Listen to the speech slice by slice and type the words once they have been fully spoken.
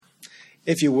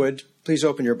If you would, please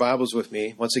open your Bibles with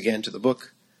me once again to the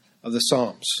book of the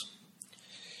Psalms.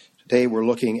 Today we're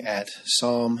looking at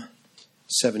Psalm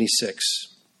 76.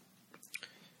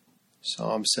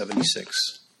 Psalm 76.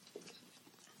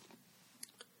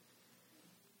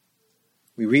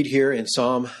 We read here in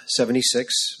Psalm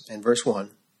 76 and verse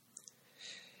 1,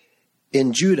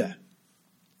 "In Judah,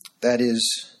 that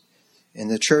is, in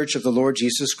the church of the Lord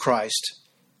Jesus Christ,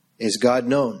 is God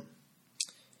known,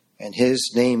 and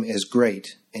his name is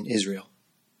great in Israel."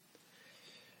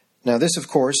 Now this, of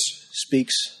course,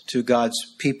 speaks to God's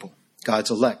people,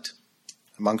 God's elect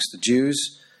amongst the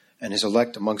Jews and his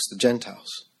elect amongst the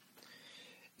Gentiles.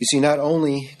 You see, not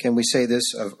only can we say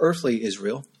this of earthly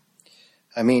Israel,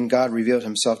 God revealed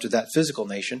himself to that physical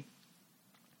nation.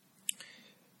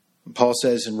 Paul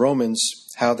says in Romans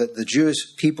how that the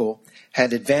Jewish people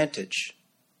had advantage,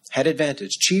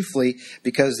 chiefly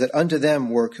because that unto them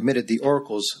were committed the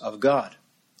oracles of God.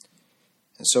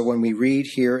 And so when we read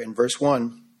here in verse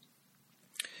 1,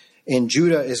 "In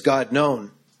Judah is God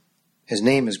known, his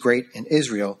name is great in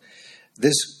Israel,"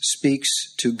 this speaks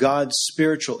to God's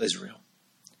spiritual Israel.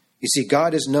 You see,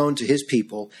 God is known to his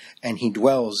people, and he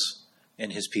dwells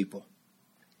in his people.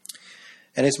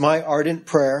 And it's my ardent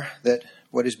prayer that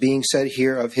what is being said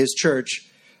here of his church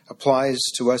applies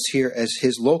to us here as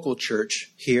his local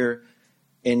church here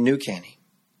in New Caney.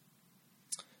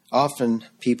 Often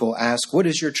people ask, "What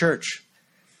is your church?"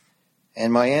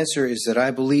 And my answer is that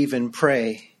I believe and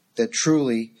pray that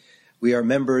truly we are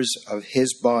members of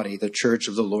his body, the church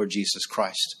of the Lord Jesus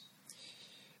Christ.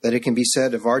 That it can be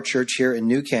said of our church here in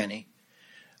New Caney,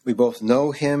 we both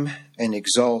know him and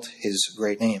exalt his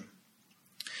great name.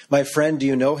 My friend, do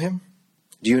you know him?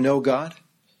 Do you know God?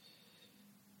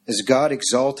 Is God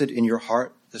exalted in your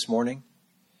heart this morning?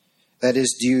 That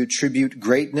is, do you attribute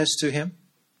greatness to him?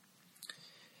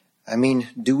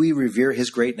 Do we revere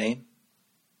his great name?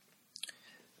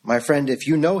 My friend, if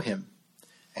you know him,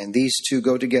 and these two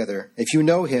go together, if you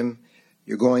know him,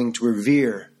 you're going to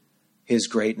revere his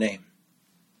great name.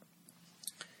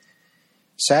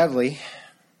 Sadly,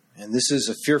 and this is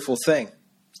a fearful thing,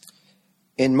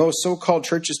 in most so-called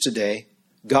churches today,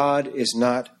 God is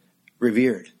not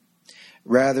revered.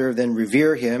 Rather than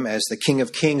revere him as the King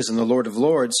of Kings and the Lord of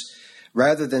Lords,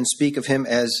 rather than speak of him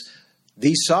as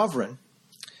the sovereign,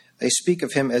 they speak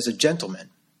of him as a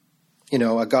gentleman.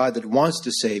 A God that wants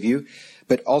to save you,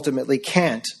 but ultimately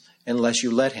can't unless you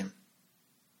let him.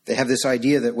 They have this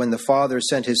idea that when the Father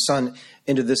sent his Son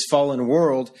into this fallen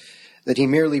world, that he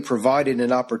merely provided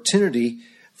an opportunity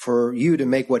for you to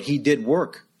make what he did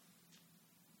work.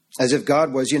 As if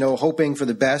God was, hoping for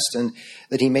the best, and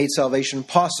that he made salvation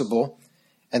possible,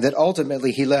 and that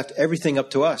ultimately he left everything up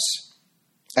to us.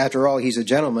 After all, he's a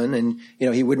gentleman, and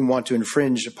he wouldn't want to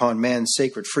infringe upon man's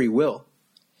sacred free will.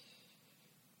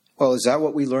 Well, is that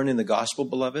what we learn in the gospel,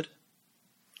 beloved?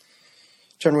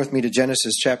 Turn with me to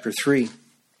Genesis chapter 3.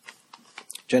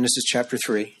 Genesis chapter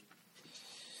 3.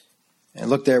 And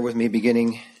look there with me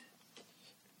beginning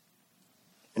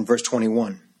in verse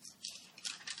 21.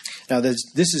 Now, this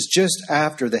is just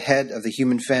after the head of the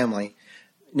human family,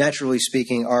 naturally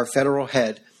speaking, our federal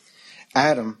head,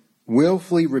 Adam,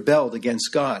 willfully rebelled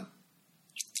against God.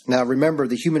 Now, remember,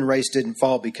 the human race didn't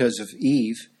fall because of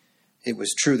Eve. It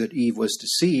was true that Eve was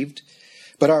deceived,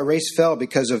 but our race fell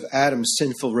because of Adam's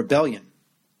sinful rebellion.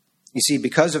 You see,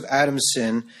 because of Adam's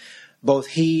sin, both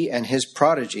he and his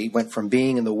progeny went from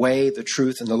being in the way, the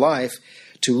truth, and the life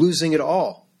to losing it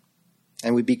all,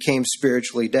 and we became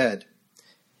spiritually dead.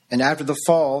 And after the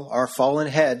fall, our fallen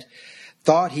head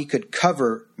thought he could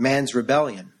cover man's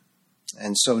rebellion.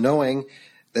 And so knowing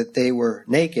that they were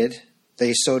naked,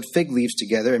 they sewed fig leaves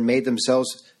together and made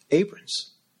themselves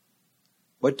aprons.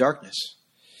 What darkness!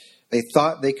 They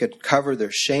thought they could cover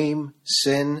their shame,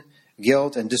 sin,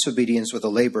 guilt, and disobedience with the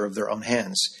labor of their own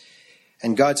hands.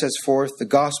 And God sets forth the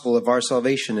gospel of our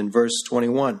salvation in verse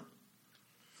 21.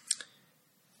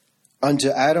 "Unto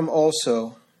Adam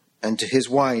also and to his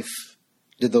wife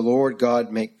did the Lord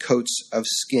God make coats of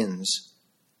skins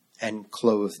and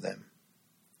clothe them."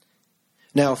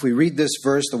 Now, if we read this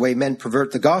verse the way men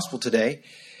pervert the gospel today,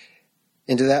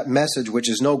 into that message which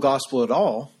is no gospel at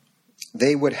all,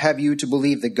 they would have you to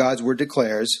believe that God's word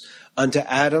declares, "Unto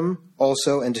Adam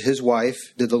also and to his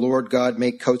wife did the Lord God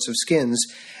make coats of skins,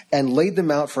 and laid them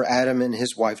out for Adam and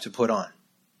his wife to put on."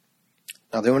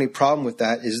 Now, the only problem with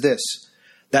that is this: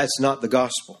 that's not the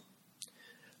gospel.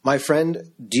 My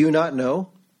friend, do you not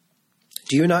know?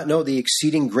 Do you not know the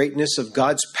exceeding greatness of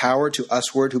God's power to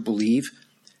usward who believe,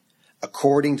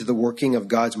 according to the working of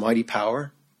God's mighty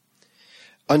power?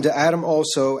 Unto Adam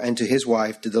also and to his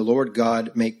wife did the Lord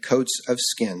God make coats of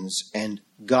skins, and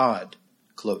God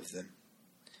clothed them.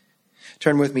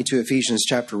 Turn with me to Ephesians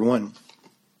chapter 1.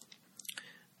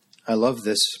 I love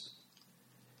this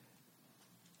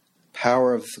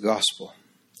power of the gospel,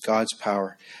 God's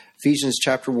power. Ephesians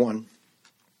chapter 1.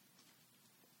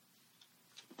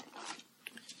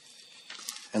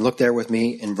 And look there with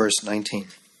me in verse 19.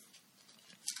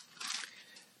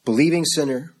 Believing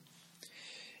sinner,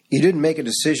 you didn't make a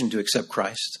decision to accept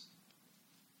Christ.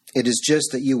 It is just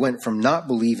that you went from not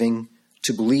believing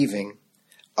to believing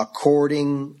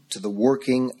according to the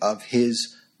working of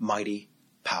his mighty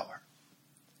power.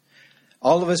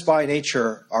 All of us by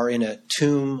nature are in a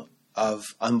tomb of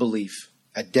unbelief,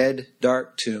 a dead,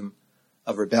 dark tomb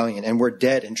of rebellion, and we're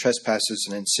dead in trespasses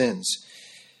and in sins.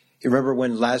 You remember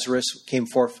when Lazarus came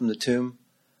forth from the tomb?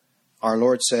 Our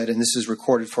Lord said, and this is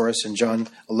recorded for us in John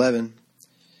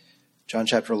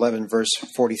chapter 11, verse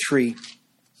 43.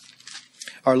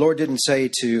 Our Lord didn't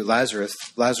say to Lazarus,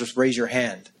 Lazarus, raise your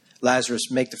hand. Lazarus,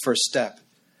 make the first step.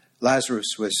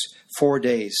 Lazarus was 4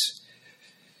 days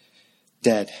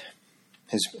dead.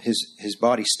 His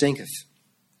body stinketh,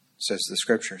 says the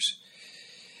scriptures.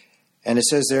 And it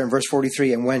says there in verse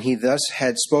 43, and when he thus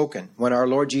had spoken, when our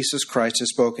Lord Jesus Christ has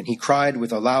spoken, he cried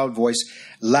with a loud voice,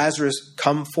 Lazarus,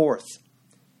 come forth.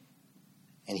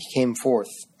 And he came forth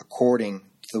according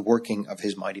to the working of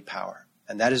his mighty power.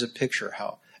 And that is a picture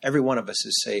how every one of us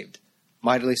is saved,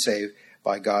 mightily saved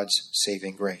by God's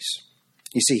saving grace.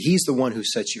 You see, he's the one who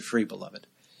sets you free, beloved.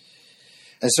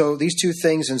 And so these two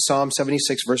things in Psalm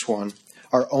 76, verse 1,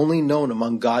 are only known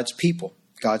among God's people,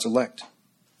 God's elect.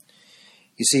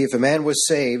 You see, if a man was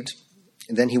saved,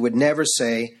 then he would never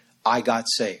say, I got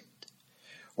saved,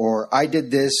 or I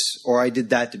did this, or I did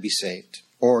that to be saved,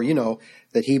 or,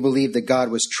 that he believed that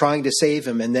God was trying to save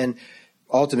him, and then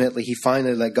ultimately he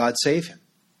finally let God save him.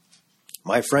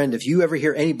 My friend, if you ever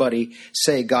hear anybody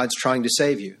say God's trying to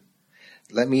save you,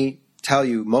 let me tell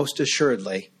you most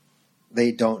assuredly,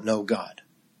 they don't know God.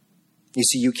 You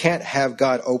see, you can't have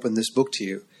God open this book to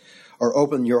you or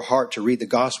open your heart to read the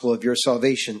gospel of your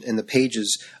salvation in the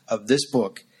pages of this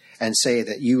book and say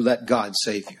that you let God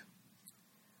save you.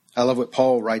 I love what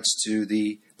Paul writes to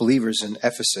the believers in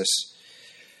Ephesus.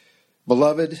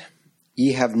 Beloved,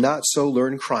 ye have not so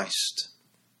learned Christ,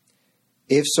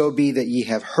 if so be that ye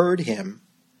have heard him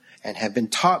and have been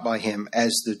taught by him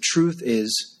as the truth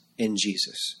is in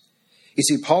Jesus. You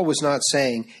see, Paul was not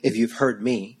saying, if you've heard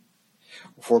me,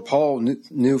 for Paul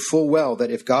knew full well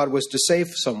that if God was to save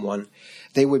someone,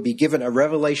 they would be given a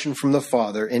revelation from the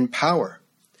Father in power.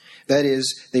 That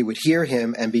is, they would hear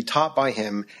him and be taught by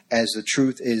him as the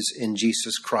truth is in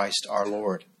Jesus Christ our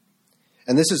Lord.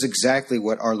 And this is exactly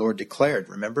what our Lord declared,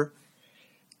 remember?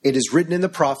 It is written in the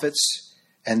prophets,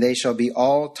 and they shall be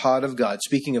all taught of God.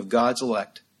 Speaking of God's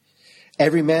elect.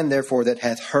 Every man, therefore, that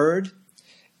hath heard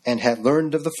and hath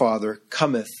learned of the Father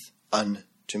cometh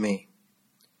unto me.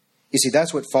 You see,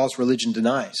 that's what false religion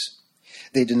denies.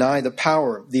 They deny the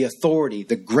power, the authority,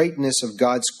 the greatness of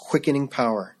God's quickening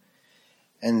power.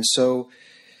 And so,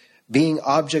 being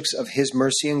objects of his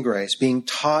mercy and grace, being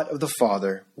taught of the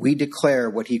Father, we declare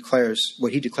what he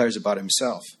declares about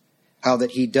himself. How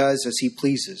that he does as he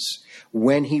pleases,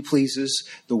 when he pleases,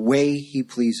 the way he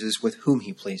pleases, with whom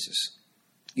he pleases.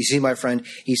 You see, my friend,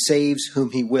 he saves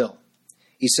whom he will.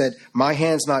 He said, my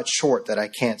hand's not short that I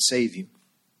can't save you.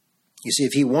 You see,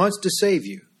 if he wants to save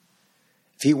you,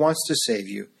 he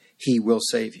will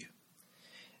save you.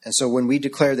 And so when we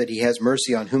declare that he has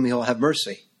mercy on whom he'll have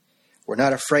mercy, we're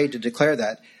not afraid to declare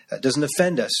that. That doesn't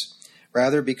offend us.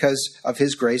 Rather, because of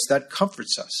his grace, that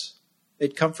comforts us.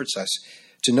 It comforts us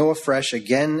to know afresh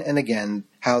again and again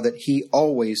how that he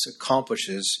always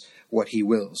accomplishes what he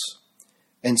wills.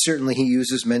 And certainly he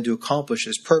uses men to accomplish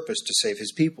his purpose to save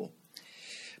his people.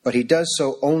 But he does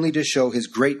so only to show his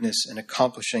greatness in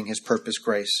accomplishing his purpose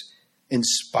grace, in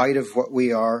spite of what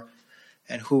we are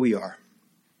and who we are.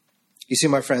 You see,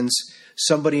 my friends,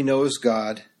 somebody knows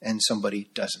God and somebody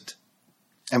doesn't.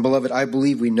 And beloved, I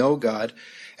believe we know God,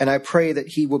 and I pray that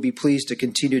he will be pleased to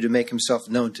continue to make himself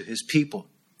known to his people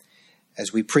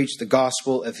as we preach the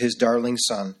gospel of his darling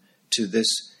Son to this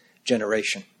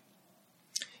generation.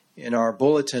 In our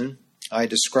bulletin, I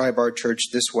describe our church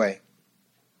this way.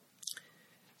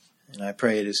 And I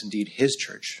pray it is indeed his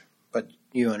church, but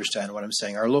you understand what I'm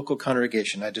saying. Our local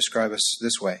congregation, I describe us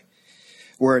this way.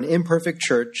 We're an imperfect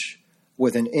church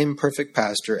with an imperfect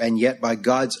pastor, and yet by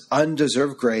God's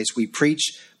undeserved grace, we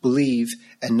preach, believe,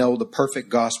 and know the perfect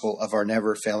gospel of our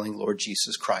never-failing Lord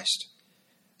Jesus Christ.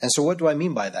 And so what do I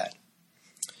mean by that?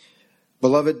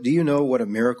 Beloved, do you know what a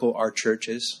miracle our church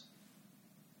is?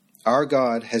 Our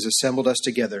God has assembled us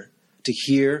together to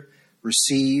hear,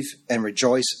 receive, and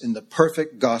rejoice in the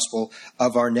perfect gospel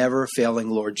of our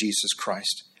never-failing Lord Jesus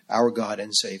Christ, our God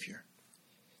and Savior.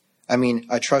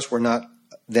 I trust we're not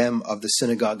them of the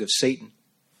synagogue of Satan.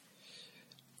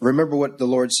 Remember what the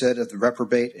Lord said of the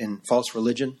reprobate in false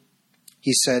religion?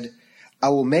 He said, I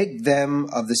will make them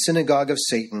of the synagogue of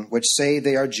Satan, which say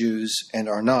they are Jews and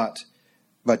are not,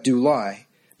 but do lie.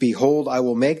 Behold, I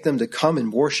will make them to come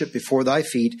and worship before thy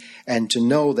feet, and to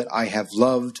know that I have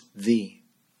loved thee.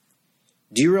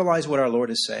 Do you realize what our Lord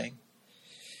is saying?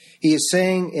 He is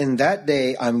saying, in that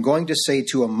day, I'm going to say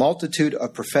to a multitude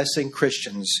of professing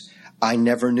Christians, I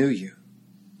never knew you.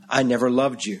 I never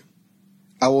loved you.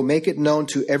 I will make it known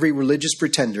to every religious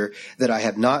pretender that I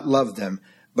have not loved them,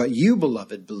 but you,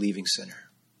 beloved, believing sinner,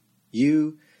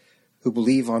 you who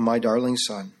believe on my darling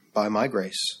Son, by my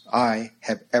grace, I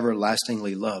have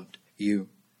everlastingly loved you.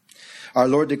 Our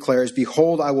Lord declares,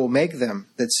 behold, I will make them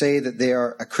that say that they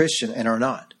are a Christian and are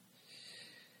not,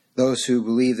 those who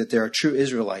believe that they are true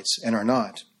Israelites and are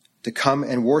not, to come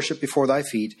and worship before thy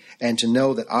feet, and to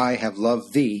know that I have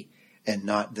loved thee and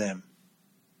not them.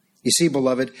 You see,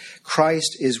 beloved,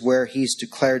 Christ is where he's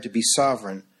declared to be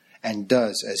sovereign and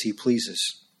does as he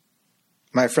pleases.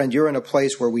 My friend, you're in a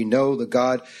place where we know the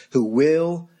God who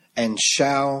will and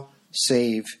shall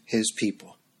save his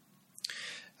people.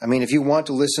 If you want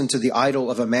to listen to the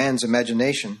idol of a man's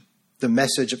imagination, the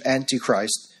message of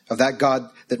Antichrist, of that God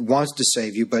that wants to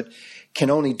save you, but can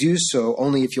only do so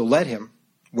only if you'll let him,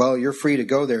 well, you're free to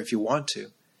go there if you want to.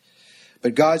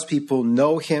 But God's people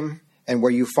know him, and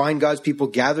where you find God's people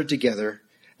gathered together,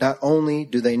 not only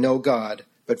do they know God,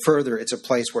 but further, it's a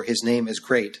place where his name is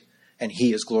great and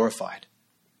he is glorified.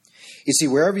 You see,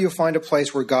 wherever you find a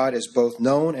place where God is both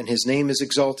known and his name is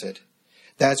exalted,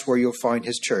 that's where you'll find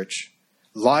his church,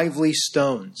 lively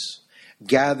stones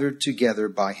gathered together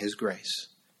by his grace.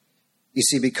 You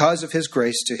see, because of his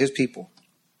grace to his people,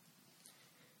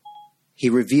 he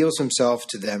reveals himself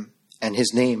to them and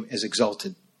his name is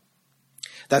exalted.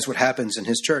 That's what happens in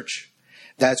his church.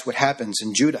 That's what happens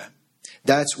in Judah.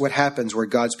 That's what happens where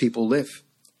God's people live,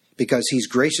 because he's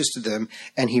gracious to them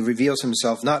and he reveals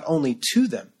himself not only to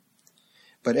them,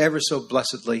 but ever so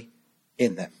blessedly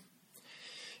in them.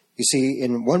 You see,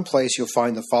 in one place you'll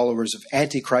find the followers of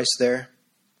Antichrist there,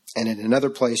 and in another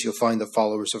place you'll find the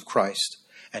followers of Christ,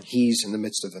 and he's in the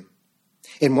midst of them.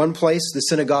 In one place, the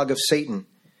synagogue of Satan,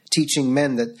 teaching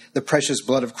men that the precious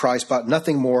blood of Christ bought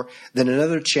nothing more than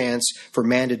another chance for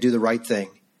man to do the right thing.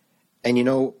 And you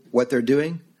know what they're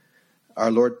doing?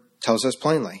 Our Lord tells us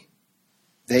plainly.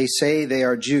 They say they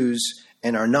are Jews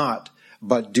and are not,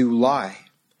 but do lie.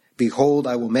 Behold,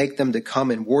 I will make them to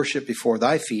come and worship before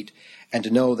thy feet, and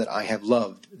to know that I have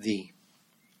loved thee.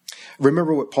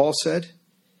 Remember what Paul said?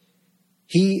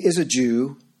 He is a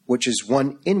Jew, which is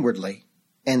one inwardly,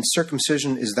 and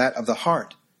circumcision is that of the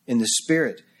heart, in the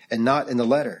spirit, and not in the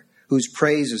letter, whose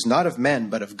praise is not of men,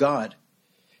 but of God.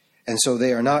 And so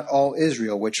they are not all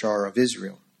Israel, which are of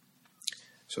Israel.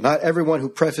 So not everyone who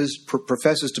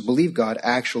professes to believe God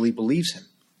actually believes him.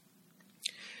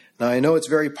 Now, I know it's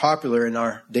very popular in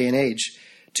our day and age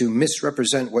to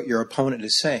misrepresent what your opponent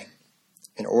is saying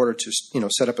in order to,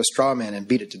 set up a straw man and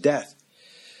beat it to death.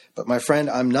 But my friend,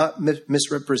 I'm not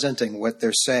misrepresenting what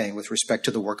they're saying with respect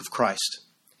to the work of Christ.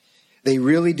 They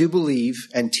really do believe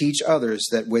and teach others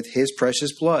that with his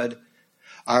precious blood,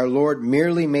 our Lord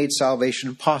merely made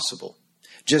salvation possible.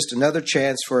 Just another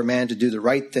chance for a man to do the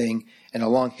right thing in a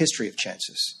long history of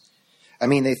chances.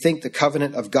 They think the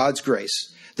covenant of God's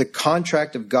grace, the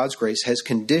contract of God's grace, has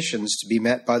conditions to be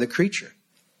met by the creature.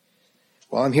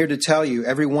 Well, I'm here to tell you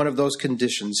every one of those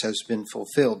conditions has been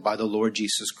fulfilled by the Lord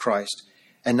Jesus Christ,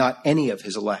 and not any of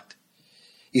his elect.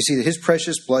 You see, that his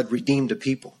precious blood redeemed a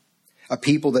people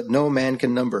that no man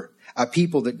can number, a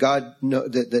people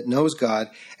that knows God,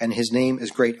 and his name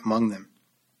is great among them.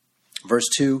 Verse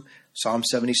 2, Psalm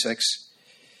 76.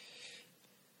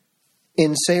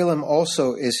 In Salem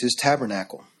also is his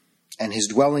tabernacle, and his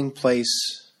dwelling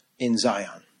place in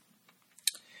Zion.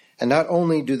 And not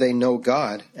only do they know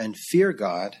God and fear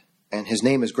God, and his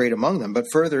name is great among them,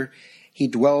 but further, he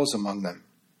dwells among them.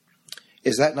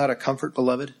 Is that not a comfort,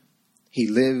 beloved? He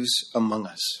lives among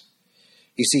us.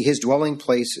 You see, his dwelling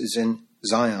place is in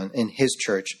Zion, in his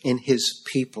church, in his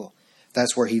people.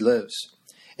 That's where he lives.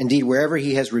 Indeed, wherever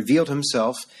he has revealed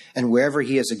himself and wherever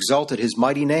he has exalted his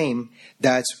mighty name,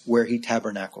 that's where he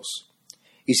tabernacles.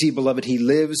 You see, beloved, he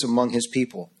lives among his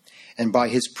people. And by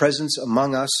his presence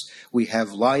among us, we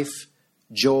have life,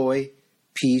 joy,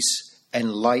 peace,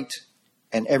 and light,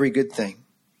 and every good thing.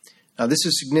 Now, this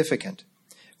is significant,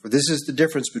 for this is the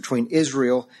difference between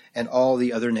Israel and all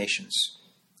the other nations.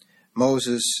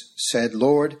 Moses said,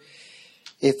 Lord,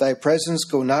 if thy presence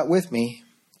go not with me,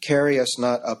 carry us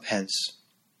not up hence.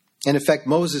 In effect,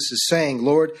 Moses is saying,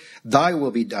 Lord, thy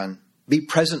will be done. Be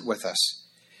present with us.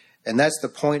 And that's the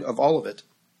point of all of it.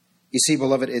 You see,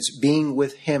 beloved, it's being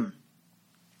with him.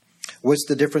 What's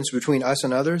the difference between us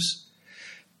and others?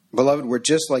 Beloved, we're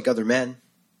just like other men,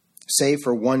 save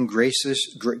for one gracious,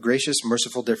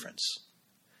 merciful difference.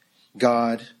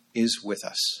 God is with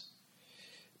us.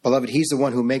 Beloved, he's the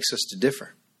one who makes us to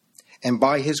differ. And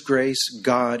by his grace,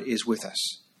 God is with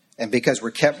us. And because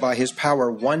we're kept by his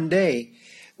power, one day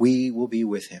we will be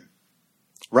with him.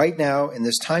 Right now, in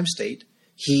this time state,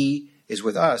 he is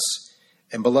with us.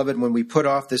 And beloved, when we put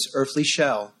off this earthly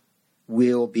shell,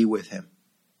 we'll be with him.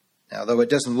 Now, though it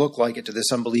doesn't look like it to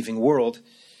this unbelieving world,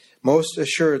 most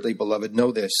assuredly, beloved,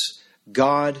 know this: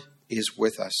 God is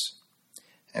with us.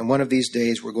 And one of these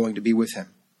days we're going to be with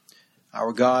him.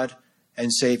 Our God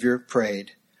and Savior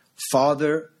prayed,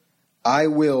 Father, I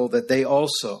will that they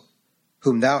also,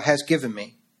 whom thou hast given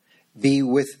me, be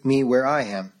with me where I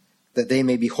am, that they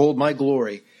may behold my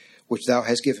glory, which thou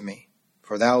hast given me.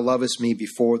 For thou lovest me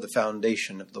before the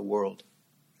foundation of the world.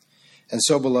 And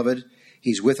so, beloved,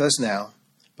 he's with us now.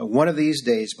 But one of these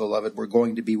days, beloved, we're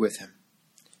going to be with him.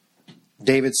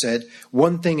 David said,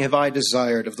 one thing have I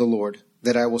desired of the Lord,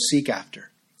 that I will seek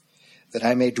after, that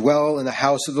I may dwell in the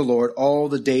house of the Lord all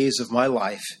the days of my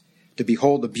life, to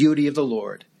behold the beauty of the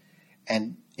Lord,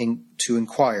 and to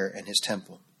inquire in his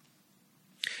temple.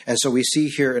 And so we see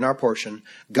here in our portion,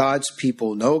 God's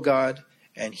people know God,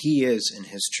 and he is in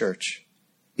his church.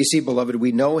 You see, beloved,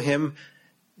 we know him,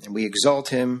 and we exalt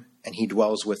him, and he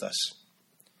dwells with us.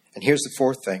 And here's the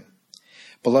fourth thing.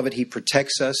 Beloved, he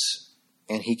protects us,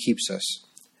 and he keeps us.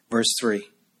 Verse 3.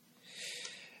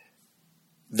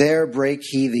 There brake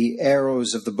he the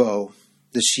arrows of the bow,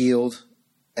 the shield,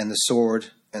 and the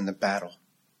sword, and the battle.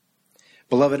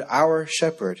 Beloved, our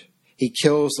shepherd, he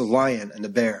kills the lion and the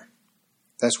bear.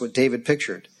 That's what David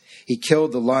pictured. He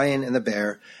killed the lion and the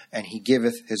bear, and he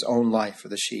giveth his own life for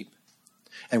the sheep.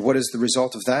 And what is the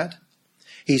result of that?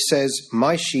 He says,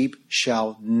 my sheep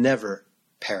shall never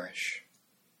perish.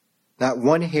 Not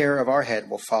one hair of our head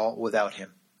will fall without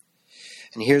him.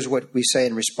 And here's what we say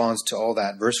in response to all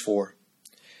that. Verse 4.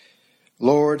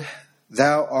 Lord,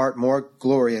 thou art more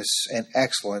glorious and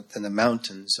excellent than the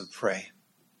mountains of prey.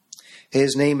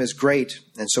 His name is great,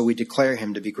 and so we declare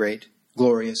him to be great,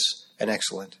 glorious, and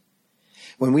excellent.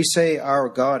 When we say our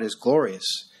God is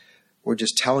glorious, we're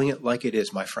just telling it like it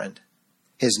is, my friend.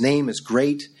 His name is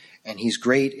great, and he's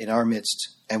great in our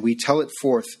midst. And we tell it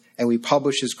forth, and we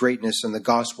publish his greatness in the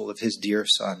gospel of his dear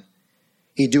Son.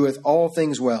 He doeth all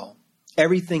things well.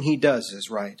 Everything he does is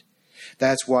right.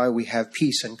 That's why we have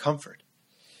peace and comfort.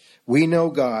 We know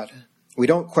God. We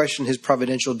don't question his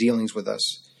providential dealings with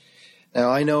us. Now,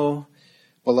 I know,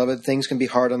 beloved, things can be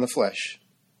hard on the flesh.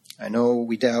 I know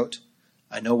we doubt.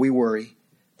 I know we worry.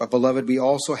 But, beloved, we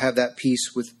also have that peace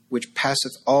which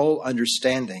passeth all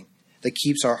understanding, that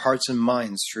keeps our hearts and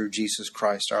minds through Jesus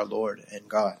Christ, our Lord and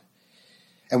God.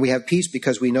 And we have peace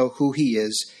because we know who he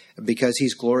is, and because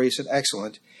he's glorious and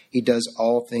excellent, he does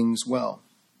all things well.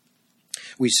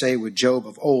 We say with Job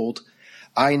of old,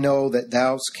 I know that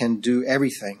thou canst do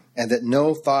everything, and that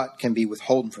no thought can be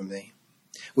withholden from thee.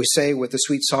 We say with the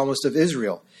sweet psalmist of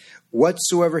Israel,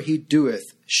 whatsoever he doeth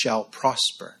shall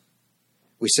prosper.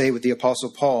 We say with the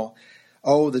apostle Paul,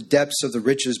 oh, the depths of the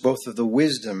riches both of the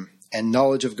wisdom and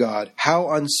knowledge of God,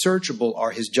 how unsearchable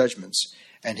are his judgments,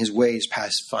 and his ways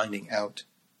past finding out.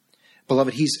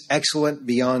 Beloved, he's excellent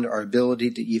beyond our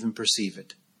ability to even perceive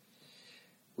it.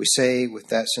 We say with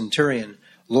that centurion,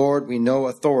 Lord, we know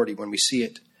authority when we see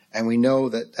it, and we know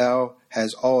that thou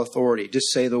hast all authority.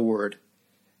 Just say the word.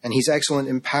 And he's excellent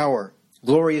in power,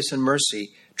 glorious in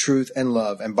mercy, truth, and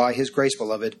love. And by his grace,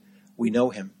 beloved, we know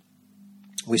him.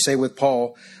 We say with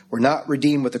Paul, we're not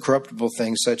redeemed with the corruptible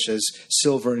things such as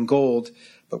silver and gold,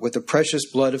 but with the precious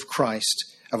blood of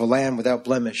Christ, of a lamb without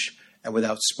blemish and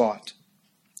without spot.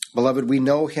 Beloved, we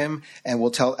know him, and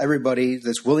we'll tell everybody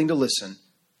that's willing to listen,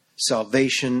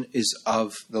 salvation is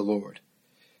of the Lord.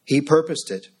 He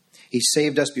purposed it. He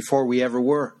saved us before we ever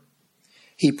were.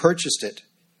 He purchased it.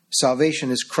 Salvation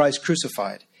is Christ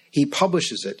crucified. He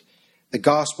publishes it. The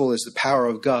gospel is the power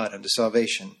of God unto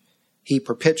salvation. He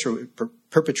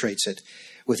perpetrates it.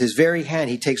 With his very hand,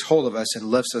 he takes hold of us and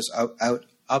lifts us up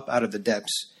out of the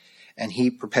depths, and he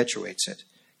perpetuates it,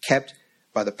 kept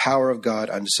by the power of God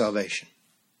unto salvation.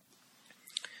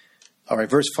 All right,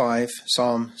 verse 5,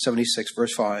 Psalm 76,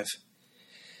 verse 5.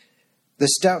 The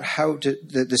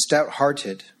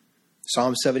stout-hearted,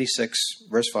 Psalm 76,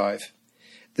 verse 5.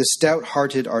 The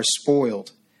stout-hearted are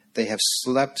spoiled. They have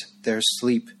slept their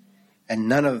sleep, and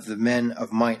none of the men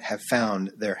of might have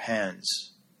found their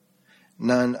hands.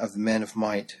 none of the men of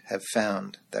might have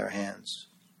found their hands.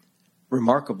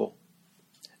 Remarkable.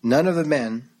 None of the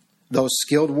men, those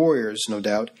skilled warriors, no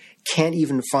doubt, can't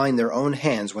even find their own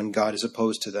hands when God is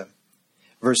opposed to them.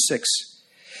 Verse 6,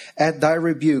 At thy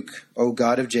rebuke, O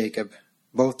God of Jacob,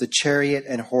 both the chariot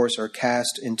and horse are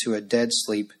cast into a dead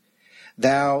sleep.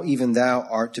 Thou, even thou,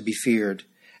 art to be feared,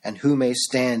 and who may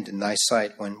stand in thy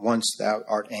sight when once thou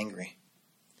art angry?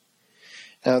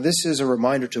 Now this is a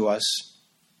reminder to us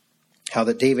how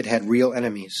that David had real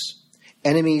enemies,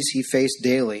 enemies he faced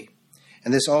daily.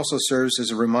 And this also serves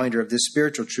as a reminder of this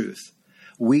spiritual truth.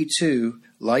 We too,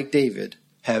 like David,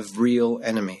 have real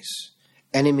enemies,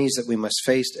 enemies that we must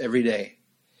face every day.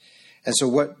 And so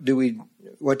what do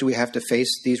we have to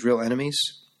face these real enemies?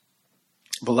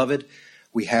 Beloved,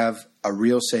 we have a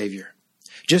real Savior.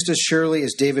 Just as surely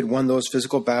as David won those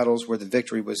physical battles where the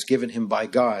victory was given him by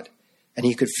God, and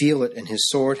he could feel it in his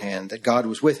sword hand that God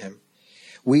was with him,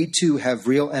 we too have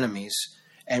real enemies,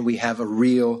 and we have a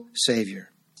real Savior.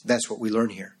 That's what we learn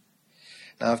here.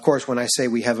 Now, of course, when I say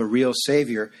we have a real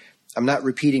Savior, I'm not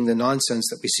repeating the nonsense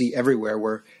that we see everywhere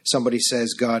where somebody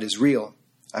says God is real.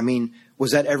 I mean,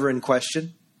 was that ever in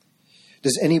question?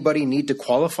 Does anybody need to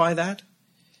qualify that?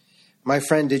 My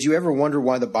friend, did you ever wonder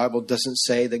why the Bible doesn't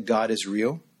say that God is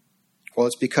real? Well,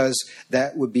 it's because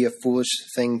that would be a foolish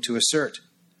thing to assert.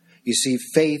 You see,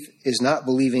 faith is not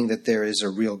believing that there is a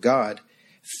real God.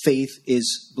 Faith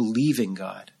is believing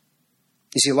God.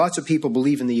 You see, lots of people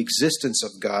believe in the existence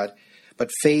of God, but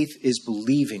faith is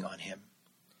believing on him.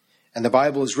 And the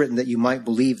Bible is written that you might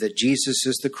believe that Jesus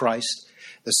is the Christ,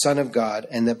 the Son of God,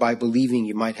 and that by believing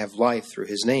you might have life through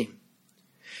his name.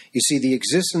 You see, the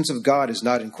existence of God is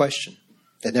not in question.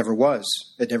 It never was.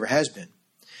 It never has been.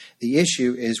 The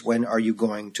issue is, when are you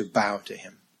going to bow to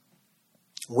him?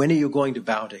 When are you going to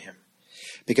bow to him?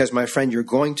 Because, my friend, you're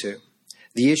going to.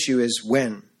 The issue is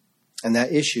when, and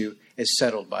that issue is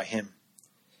settled by him.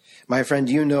 My friend,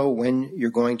 do you know when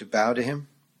you're going to bow to him?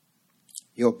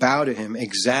 You'll bow to him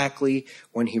exactly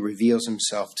when he reveals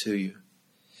himself to you.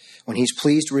 When he's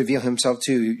pleased to reveal himself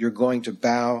to you, you're going to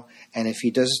bow, and if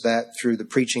he does that through the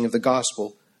preaching of the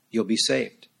gospel, you'll be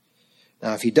saved.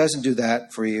 Now, if he doesn't do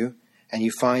that for you, and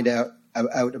you find out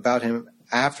about him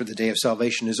after the day of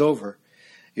salvation is over,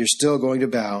 you're still going to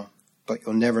bow, but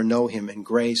you'll never know him in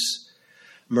grace,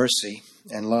 mercy,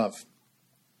 and love.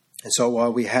 And so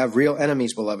while we have real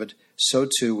enemies, beloved, so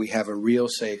too we have a real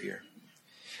Savior.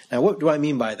 Now, what do I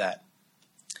mean by that?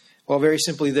 Well, very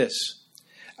simply this.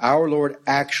 Our Lord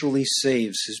actually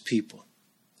saves his people.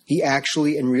 He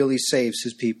actually and really saves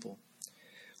his people.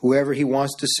 Whoever he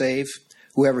wants to save,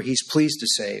 whoever he's pleased to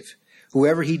save,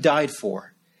 whoever he died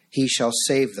for, he shall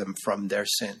save them from their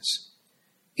sins.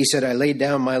 He said, I laid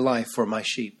down my life for my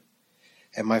sheep.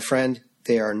 And my friend,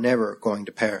 they are never going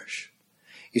to perish.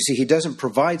 You see, he doesn't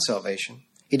provide salvation.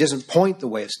 He doesn't point the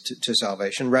way to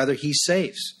salvation. Rather, he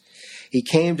saves. He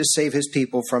came to save his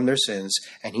people from their sins,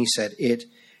 and he said, it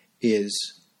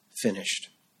is finished.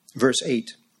 Verse 8,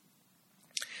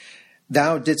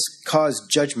 Thou didst cause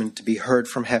judgment to be heard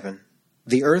from heaven.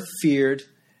 The earth feared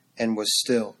and was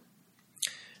still.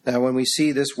 Now, when we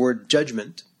see this word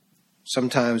judgment,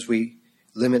 sometimes we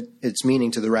limit its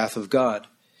meaning to the wrath of God,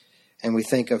 and we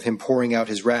think of him pouring out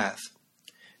his wrath.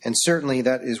 And certainly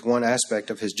that is one aspect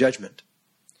of his judgment.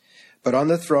 But on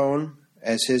the throne,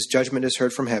 as his judgment is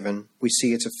heard from heaven, we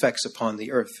see its effects upon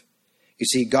the earth. You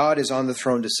see, God is on the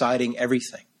throne deciding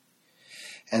everything.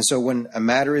 And so when a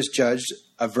matter is judged,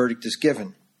 a verdict is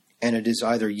given. And it is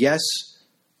either yes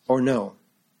or no.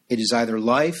 It is either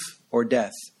life or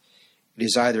death. It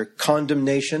is either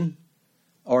condemnation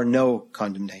or no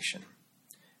condemnation.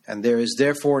 And there is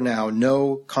therefore now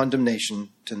no condemnation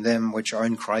to them which are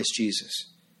in Christ Jesus.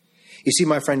 You see,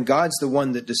 my friend, God's the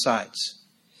one that decides.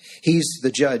 He's the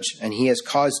judge, and he has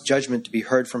caused judgment to be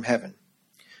heard from heaven.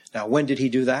 Now, when did he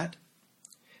do that?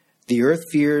 The earth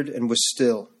feared and was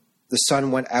still. The sun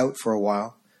went out for a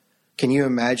while. Can you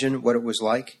imagine what it was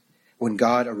like when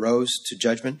God arose to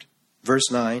judgment? Verse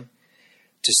 9,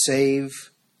 to save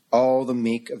all the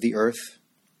meek of the earth.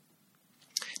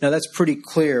 Now, that's pretty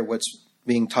clear what's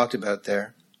being talked about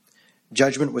there.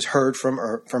 Judgment was heard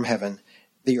from heaven.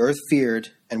 The earth feared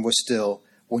and was still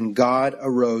when God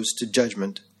arose to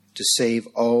judgment to save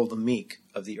all the meek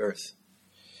of the earth.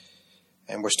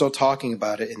 And we're still talking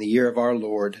about it in the year of our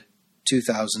Lord,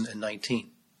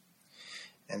 2019.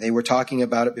 And they were talking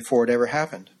about it before it ever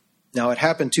happened. Now, it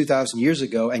happened 2,000 years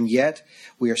ago, and yet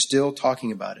we are still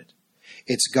talking about it.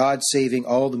 It's God saving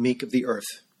all the meek of the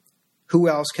earth. Who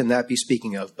else can that be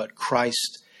speaking of but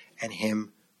Christ and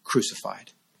him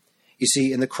crucified? You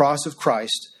see, in the cross of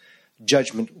Christ,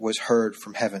 judgment was heard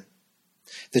from heaven.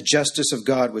 The justice of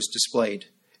God was displayed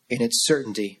in its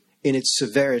certainty, in its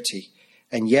severity,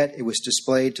 and yet it was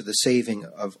displayed to the saving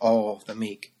of all the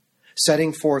meek,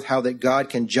 setting forth how that God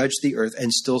can judge the earth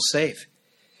and still save.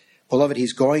 Beloved,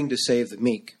 he's going to save the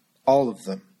meek, all of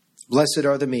them. Blessed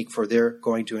are the meek, for they're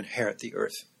going to inherit the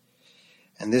earth.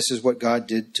 And this is what God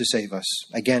did to save us.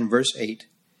 Again, verse 8.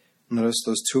 Notice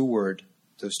those two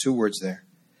words there.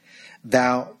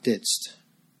 Thou didst.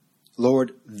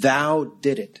 Lord, thou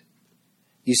did it.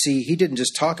 You see, he didn't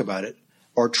just talk about it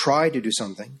or try to do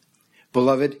something.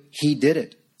 Beloved, he did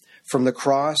it. From the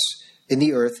cross in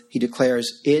the earth, he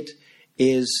declares, it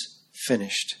is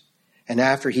finished. And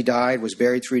after he died, was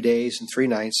buried 3 days and 3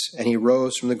 nights, and he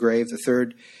rose from the grave the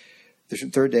third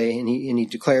day, and he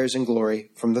declares in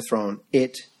glory from the throne,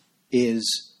 it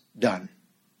is done.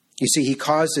 You see, he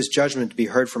caused his judgment to be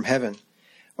heard from heaven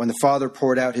when the Father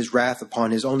poured out his wrath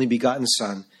upon his only begotten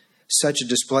Son, such a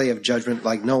display of judgment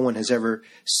like no one has ever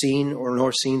seen or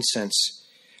nor seen since.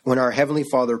 When our Heavenly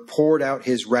Father poured out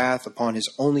his wrath upon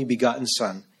his only begotten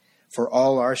Son for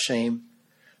all our shame,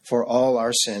 for all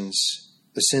our sins,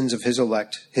 the sins of his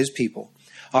elect, his people,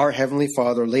 our Heavenly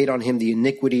Father laid on him the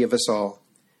iniquity of us all,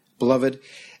 beloved,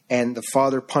 and the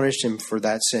Father punished him for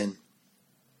that sin.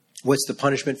 What's the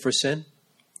punishment for sin?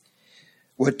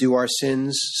 What do our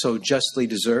sins so justly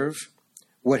deserve?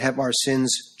 What have our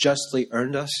sins justly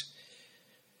earned us?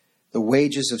 The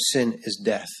wages of sin is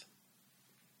death.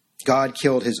 God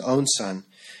killed his own Son,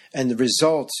 and the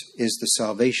result is the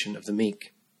salvation of the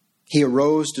meek. He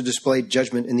arose to display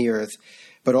judgment in the earth,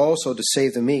 but also to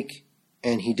save the meek,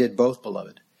 and he did both,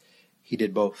 beloved. He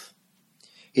did both.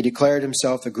 He declared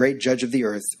himself the great judge of the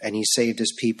earth, and he saved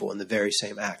his people in the very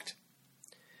same act.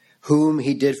 Whom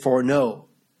he did foreknow,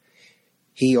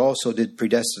 he also did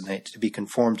predestinate to be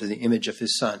conformed to the image of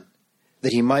his Son,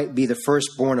 that he might be the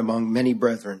firstborn among many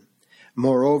brethren.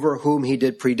 Moreover, whom he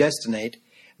did predestinate,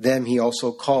 them he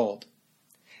also called.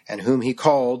 And whom he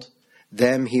called,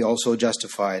 them he also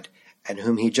justified. And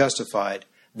whom he justified,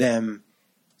 them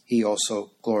he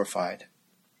also glorified.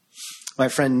 My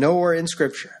friend, nowhere in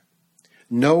Scripture,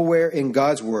 nowhere in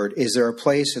God's Word is there a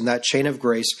place in that chain of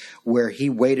grace where he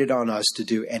waited on us to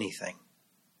do anything.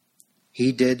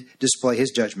 He did display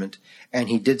his judgment, and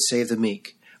he did save the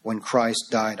meek when Christ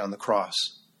died on the cross.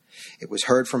 It was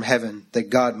heard from heaven that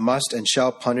God must and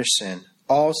shall punish sin,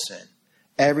 all sin,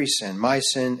 every sin, my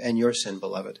sin and your sin,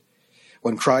 beloved.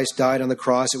 When Christ died on the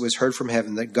cross, it was heard from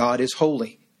heaven that God is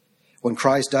holy. When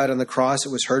Christ died on the cross,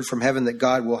 it was heard from heaven that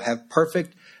God will have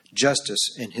perfect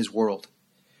justice in his world.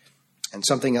 And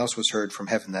something else was heard from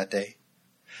heaven that day.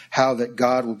 How that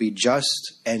God will be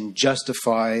just and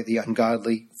justify the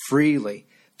ungodly freely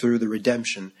through the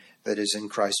redemption that is in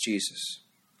Christ Jesus.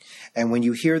 And when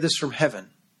you hear this from heaven,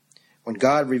 when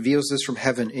God reveals this from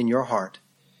heaven in your heart,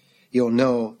 you'll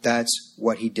know that's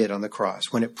what he did on the cross.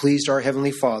 When it pleased our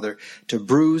Heavenly Father to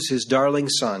bruise his darling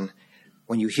Son,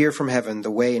 when you hear from heaven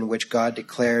the way in which God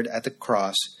declared at the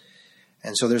cross,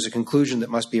 and so there's a conclusion that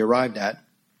must be arrived at,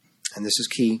 and this is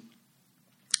key.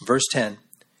 Verse 10,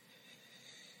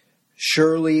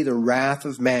 surely the wrath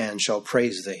of man shall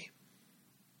praise thee.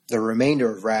 The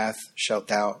remainder of wrath shalt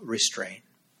thou restrain.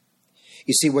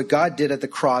 You see, what God did at the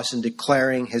cross in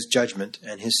declaring his judgment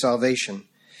and his salvation,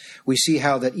 we see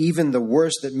how that even the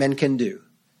worst that men can do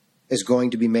is going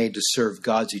to be made to serve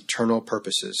God's eternal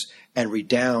purposes and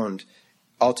redound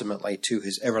ultimately to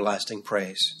his everlasting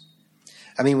praise.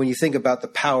 I mean, when you think about the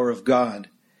power of God,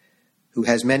 who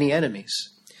has many enemies,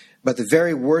 but the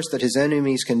very worst that his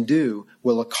enemies can do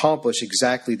will accomplish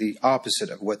exactly the opposite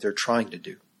of what they're trying to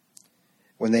do.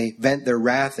 When they vent their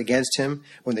wrath against him,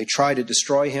 when they try to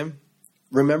destroy him,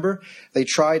 remember, they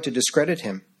tried to discredit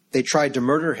him. They tried to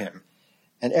murder him.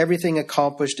 And everything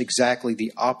accomplished exactly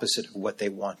the opposite of what they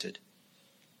wanted.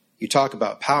 You talk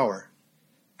about power.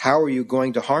 How are you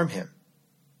going to harm him?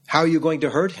 How are you going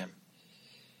to hurt him?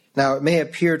 Now, it may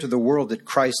appear to the world that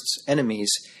Christ's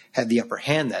enemies had the upper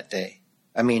hand that day.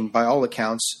 I mean, by all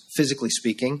accounts, physically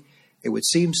speaking, it would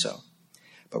seem so.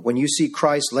 But when you see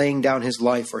Christ laying down his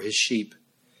life for his sheep,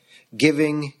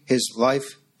 giving his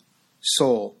life,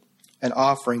 soul, an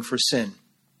offering for sin,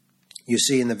 you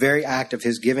see, in the very act of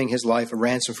his giving his life a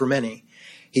ransom for many,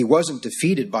 he wasn't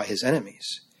defeated by his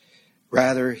enemies.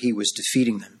 Rather, he was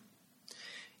defeating them.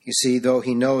 You see, though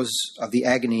he knows of the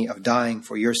agony of dying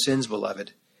for your sins,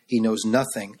 beloved, he knows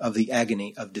nothing of the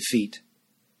agony of defeat.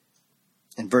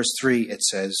 In verse 3, it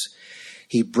says,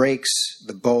 he breaks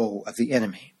the bow of the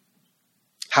enemy.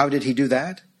 How did he do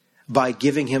that? By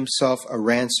giving himself a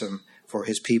ransom for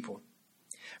his people.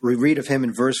 We read of him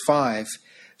in verse 5,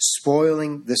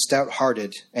 spoiling the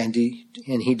stout-hearted, and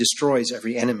he destroys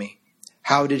every enemy.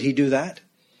 How did he do that?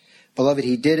 Beloved,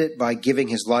 he did it by giving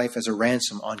his life as a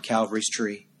ransom on Calvary's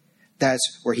tree. That's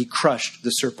where he crushed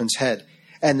the serpent's head.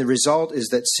 And the result is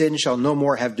that sin shall no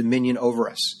more have dominion over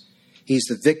us. He's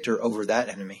the victor over that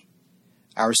enemy.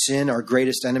 Our sin, our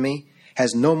greatest enemy,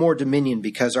 has no more dominion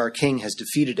because our King has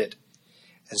defeated it.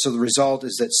 And so the result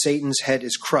is that Satan's head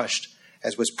is crushed,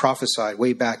 as was prophesied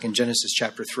way back in Genesis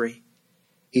chapter 3.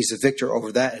 He's the victor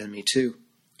over that enemy too.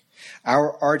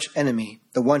 Our arch enemy,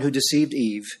 the one who deceived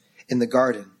Eve in the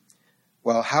garden,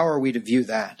 well, how are we to view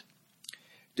that?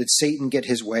 Did Satan get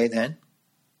his way then?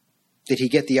 Did he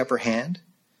get the upper hand?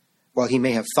 Well, he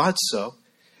may have thought so,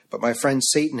 but my friend,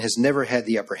 Satan has never had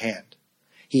the upper hand.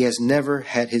 He has never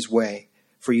had his way,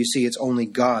 for you see, it's only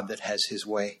God that has his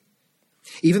way.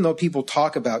 Even though people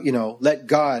talk about, let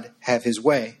God have his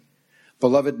way,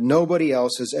 beloved, nobody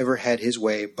else has ever had his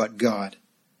way but God,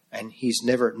 and he's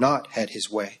never not had his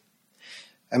way.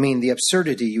 I mean, the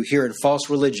absurdity you hear in false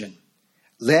religion.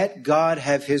 Let God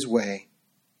have his way.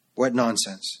 What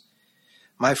nonsense.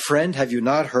 My friend, have you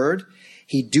not heard?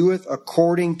 He doeth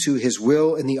according to his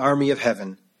will in the army of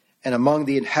heaven and among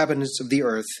the inhabitants of the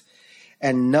earth,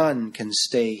 and none can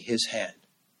stay his hand.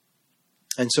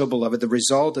 And so, beloved, the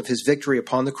result of his victory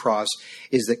upon the cross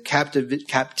is that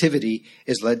captivity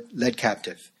is led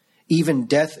captive. Even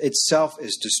death itself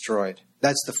is destroyed.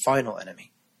 That's the final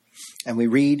enemy. And we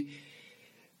read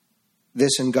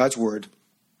this in God's word.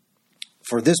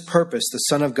 For this purpose the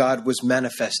Son of God was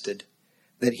manifested,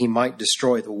 that he might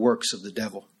destroy the works of the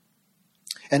devil.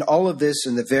 And all of this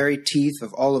in the very teeth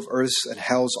of all of earth's and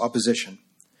hell's opposition.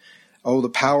 Oh, the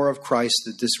power of Christ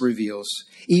that this reveals.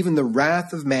 Even the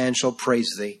wrath of man shall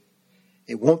praise thee.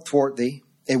 It won't thwart thee.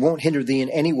 It won't hinder thee in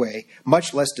any way,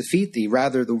 much less defeat thee.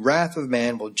 Rather, the wrath of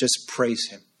man will just praise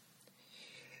him.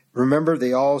 Remember,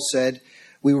 they all said,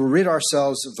 we will rid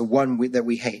ourselves of the one that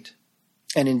we hate.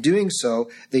 And in doing so,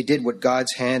 they did what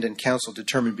God's hand and counsel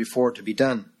determined before to be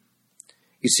done.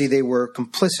 You see, they were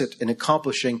complicit in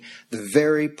accomplishing the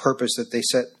very purpose that they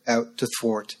set out to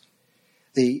thwart.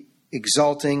 The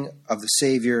exalting of the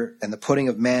Savior and the putting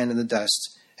of man in the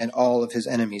dust and all of his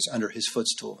enemies under his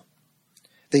footstool.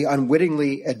 They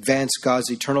unwittingly advanced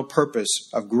God's eternal purpose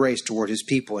of grace toward his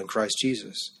people in Christ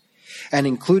Jesus. And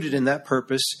included in that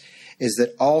purpose is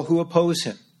that all who oppose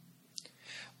him,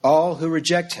 all who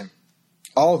reject him,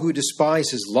 all who despise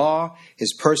his law,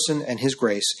 his person, and his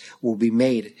grace will be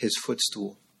made his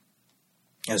footstool.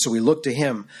 And so we look to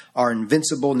him, our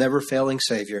invincible, never-failing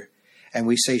Savior, and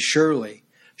we say, surely,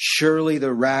 surely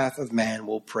the wrath of man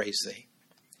will praise thee.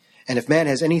 And if man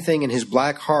has anything in his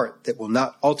black heart that will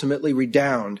not ultimately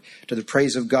redound to the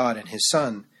praise of God and his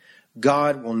Son,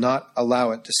 God will not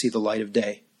allow it to see the light of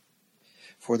day.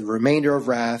 For the remainder of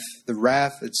wrath, the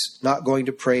wrath that's not going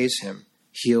to praise him,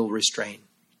 he'll restrain.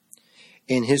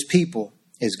 In his people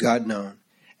is God known,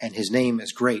 and his name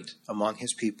is great among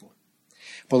his people.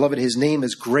 Beloved, his name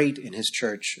is great in his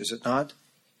church, is it not?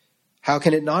 How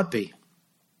can it not be?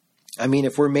 I mean,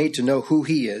 if we're made to know who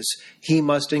he is, he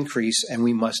must increase and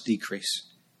we must decrease.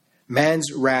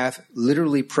 Man's wrath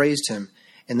literally praised him,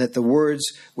 in that the words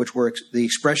which were the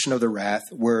expression of the wrath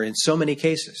were in so many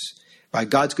cases, by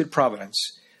God's good providence,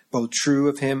 both true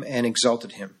of him and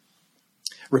exalted him.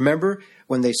 Remember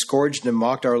when they scourged and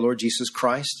mocked our Lord Jesus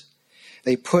Christ?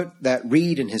 They put that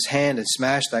reed in his hand and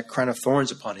smashed that crown of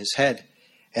thorns upon his head.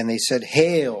 And they said,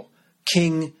 "Hail,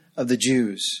 King of the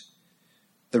Jews."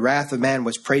 The wrath of man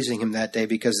was praising him that day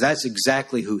because that's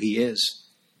exactly who he is.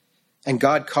 And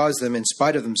God caused them, in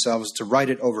spite of themselves, to write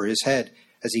it over his head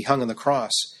as he hung on the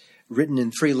cross, written in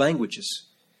 3 languages.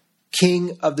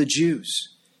 King of the Jews.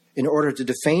 In order to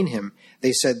defame him,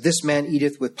 they said, "This man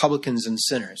eateth with publicans and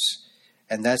sinners."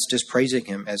 And that's just praising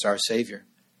him as our Savior.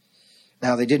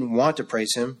 Now, they didn't want to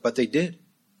praise him, but they did.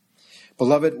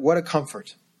 Beloved, what a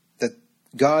comfort that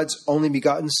God's only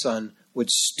begotten Son would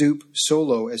stoop so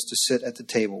low as to sit at the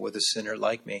table with a sinner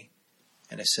like me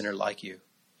and a sinner like you.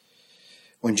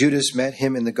 When Judas met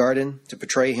him in the garden to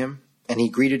betray him, and he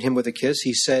greeted him with a kiss,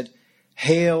 he said,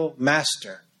 "Hail,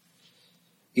 Master."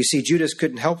 You see, Judas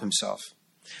couldn't help himself.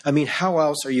 I mean, how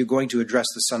else are you going to address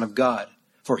the Son of God?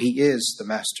 For he is the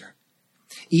Master.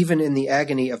 Even in the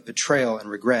agony of betrayal and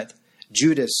regret,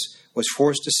 Judas was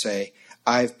forced to say,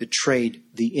 "I've betrayed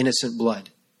the innocent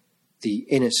blood." The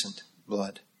innocent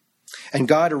blood. And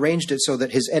God arranged it so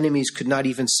that his enemies could not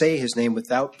even say his name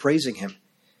without praising him.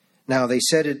 Now, they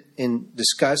said it in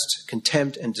disgust,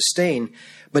 contempt, and disdain,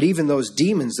 but even those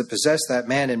demons that possessed that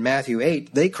man in Matthew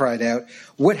 8, they cried out,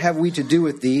 "What have we to do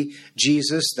with thee,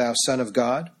 Jesus, thou Son of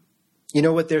God?" You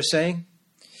know what they're saying?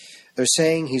 They're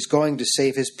saying he's going to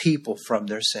save his people from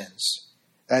their sins.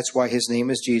 That's why his name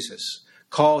is Jesus.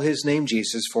 Call his name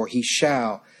Jesus, for he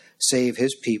shall save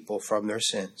his people from their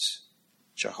sins.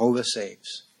 Jehovah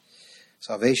saves.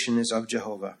 Salvation is of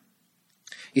Jehovah.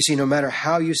 You see, no matter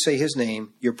how you say his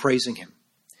name, you're praising him.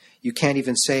 You can't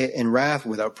even say it in wrath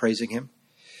without praising him.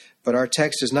 But our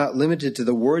text is not limited to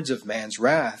the words of man's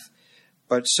wrath,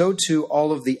 but so too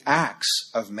all of the acts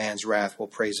of man's wrath will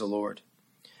praise the Lord.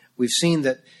 We've seen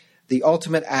that the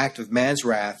ultimate act of man's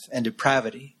wrath and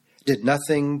depravity did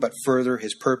nothing but further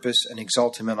his purpose and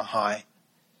exalt him on a high.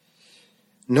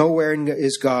 Nowhere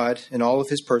is God in all of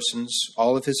his persons,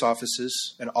 all of his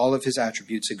offices, and all of his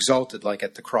attributes exalted like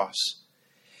at the cross.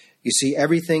 You see,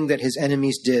 everything that his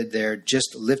enemies did there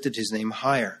just lifted his name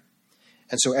higher.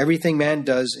 And so everything man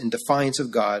does in defiance of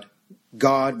God,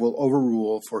 God will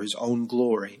overrule for his own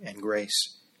glory and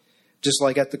grace. Just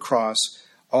like at the cross,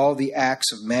 all the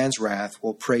acts of man's wrath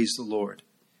will praise the Lord.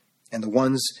 And the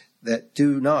ones that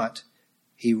do not,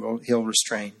 he'll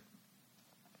restrain.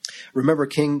 Remember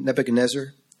King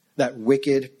Nebuchadnezzar, that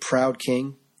wicked, proud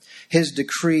king? His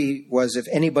decree was, if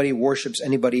anybody worships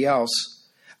anybody else,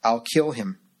 I'll kill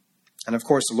him. And of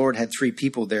course, the Lord had 3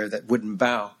 people there that wouldn't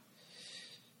bow.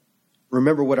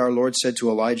 Remember what our Lord said to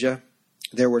Elijah?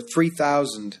 There were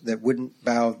 3,000 that wouldn't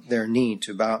bow their knee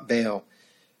to Baal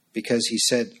because he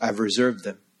said, I've reserved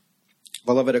them.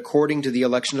 Beloved, according to the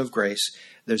election of grace,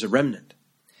 there's a remnant.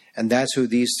 And that's who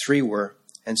these 3 were.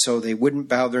 And so they wouldn't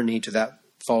bow their knee to that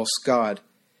false god.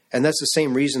 And that's the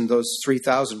same reason those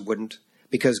 3,000 wouldn't,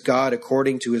 because God,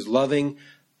 according to his loving,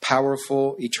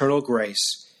 powerful, eternal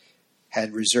grace,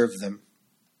 had reserved them.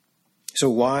 So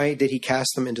why did he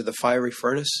cast them into the fiery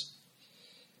furnace?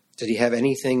 Did he have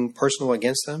anything personal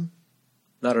against them?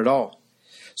 Not at all.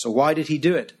 So why did he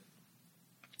do it?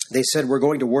 They said, we're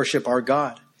going to worship our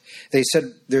God. They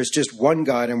said, there's just one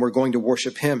God and we're going to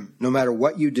worship him no matter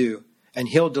what you do, and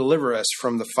he'll deliver us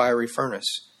from the fiery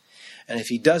furnace. And if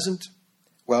he doesn't,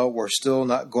 well, we're still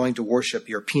not going to worship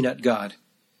your peanut God.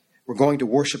 We're going to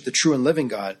worship the true and living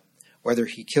God, whether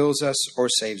he kills us or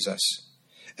saves us.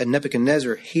 And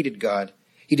Nebuchadnezzar hated God.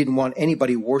 He didn't want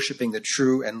anybody worshiping the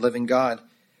true and living God.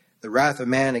 The wrath of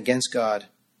man against God.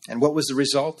 And what was the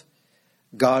result?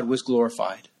 God was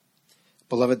glorified.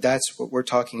 Beloved, that's what we're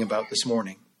talking about this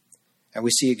morning. And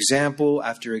we see example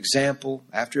after example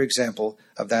after example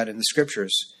of that in the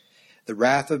scriptures. The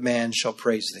wrath of man shall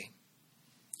praise thee.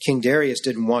 King Darius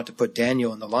didn't want to put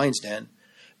Daniel in the lion's den,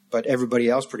 but everybody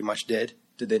else pretty much did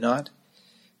they not?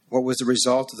 What was the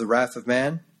result of the wrath of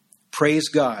man? Praise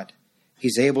God.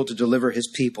 He's able to deliver his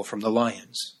people from the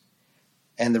lions.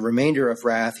 And the remainder of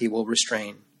wrath he will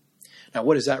restrain. Now,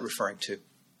 what is that referring to?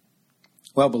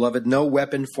 Well, beloved, no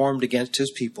weapon formed against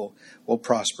his people will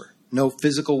prosper. No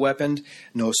physical weapon,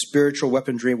 no spiritual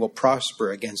weaponry will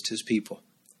prosper against his people.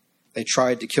 They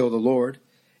tried to kill the Lord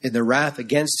in their wrath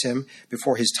against him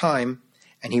before his time,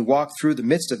 and he walked through the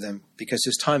midst of them because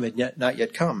his time had not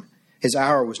yet come. His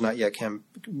hour was not yet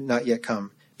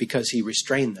come because he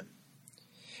restrained them.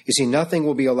 You see, nothing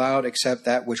will be allowed except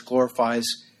that which glorifies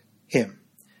him.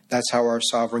 That's how our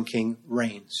sovereign King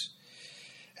reigns.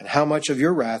 And how much of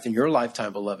your wrath in your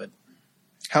lifetime, beloved?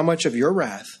 How much of your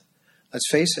wrath? Let's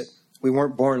face it, we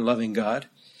weren't born loving God.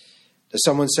 Does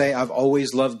someone say, I've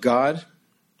always loved God?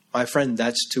 My friend,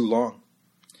 that's too long.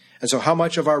 And so how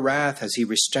much of our wrath has he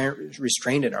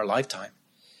restrained in our lifetime?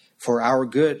 For our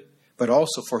good, but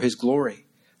also for his glory,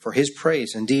 for his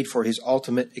praise, indeed for his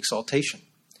ultimate exaltation.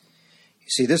 You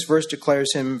see, this verse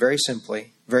declares him very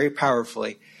simply, very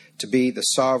powerfully, to be the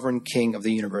sovereign King of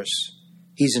the universe.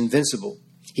 He's invincible.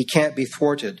 He can't be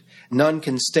thwarted. None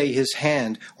can stay his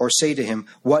hand or say to him,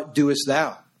 what doest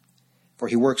thou? For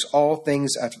he works all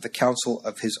things after the counsel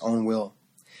of his own will.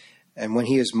 And when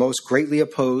he is most greatly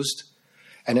opposed,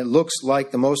 and it looks like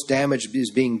the most damage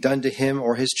is being done to him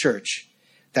or his church,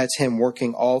 that's him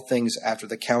working all things after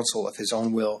the counsel of his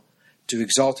own will, to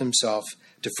exalt himself,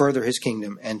 to further his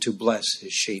kingdom, and to bless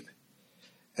his sheep.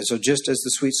 And so just as the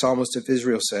sweet psalmist of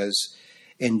Israel says,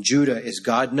 in Judah is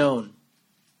God known.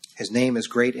 His name is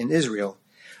great in Israel.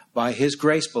 By his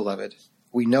grace, beloved,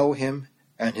 we know him,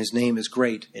 and his name is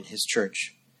great in his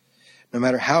church. No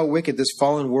matter how wicked this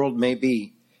fallen world may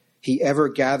be, he ever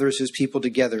gathers his people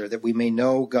together that we may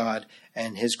know God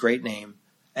and his great name,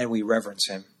 and we reverence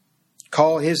him.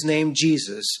 Call his name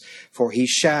Jesus, for he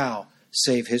shall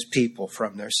save his people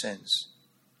from their sins.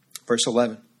 Verse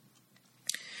 11.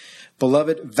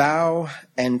 Beloved, vow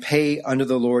and pay unto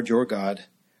the Lord your God.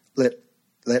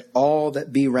 Let all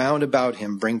that be round about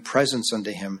him bring presents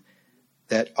unto him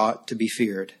that ought to be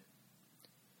feared.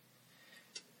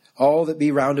 All that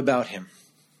be round about him,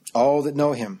 all that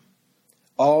know him,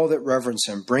 all that reverence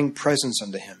him, bring presents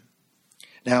unto him.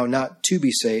 Now, not to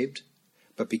be saved,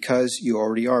 but because you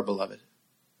already are, beloved.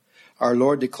 Our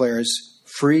Lord declares,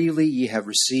 freely ye have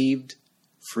received,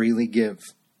 freely give.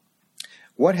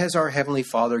 What has our Heavenly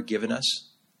Father given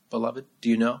us, beloved? Do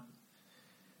you know?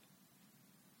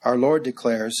 Our Lord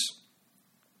declares,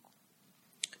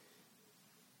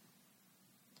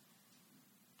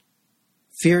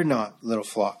 fear not, little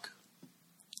flock,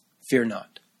 fear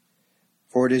not,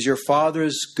 for it is your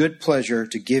Father's good pleasure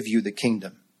to give you the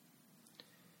kingdom.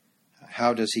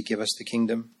 How does he give us the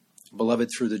kingdom? Beloved,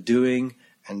 through the doing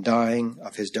and dying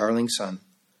of his darling Son,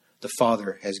 the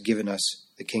Father has given us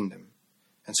the kingdom.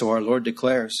 And so our Lord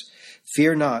declares,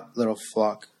 fear not, little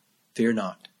flock, fear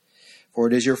not, for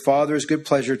it is your Father's good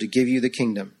pleasure to give you the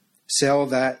kingdom. Sell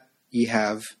that ye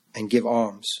have and give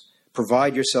alms.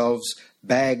 Provide yourselves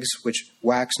bags which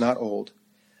wax not old,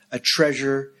 a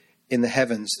treasure in the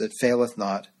heavens that faileth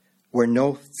not, where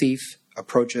no thief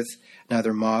approacheth,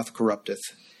 neither moth corrupteth.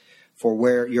 For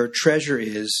where your treasure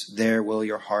is, there will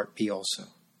your heart be also.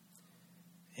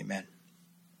 Amen.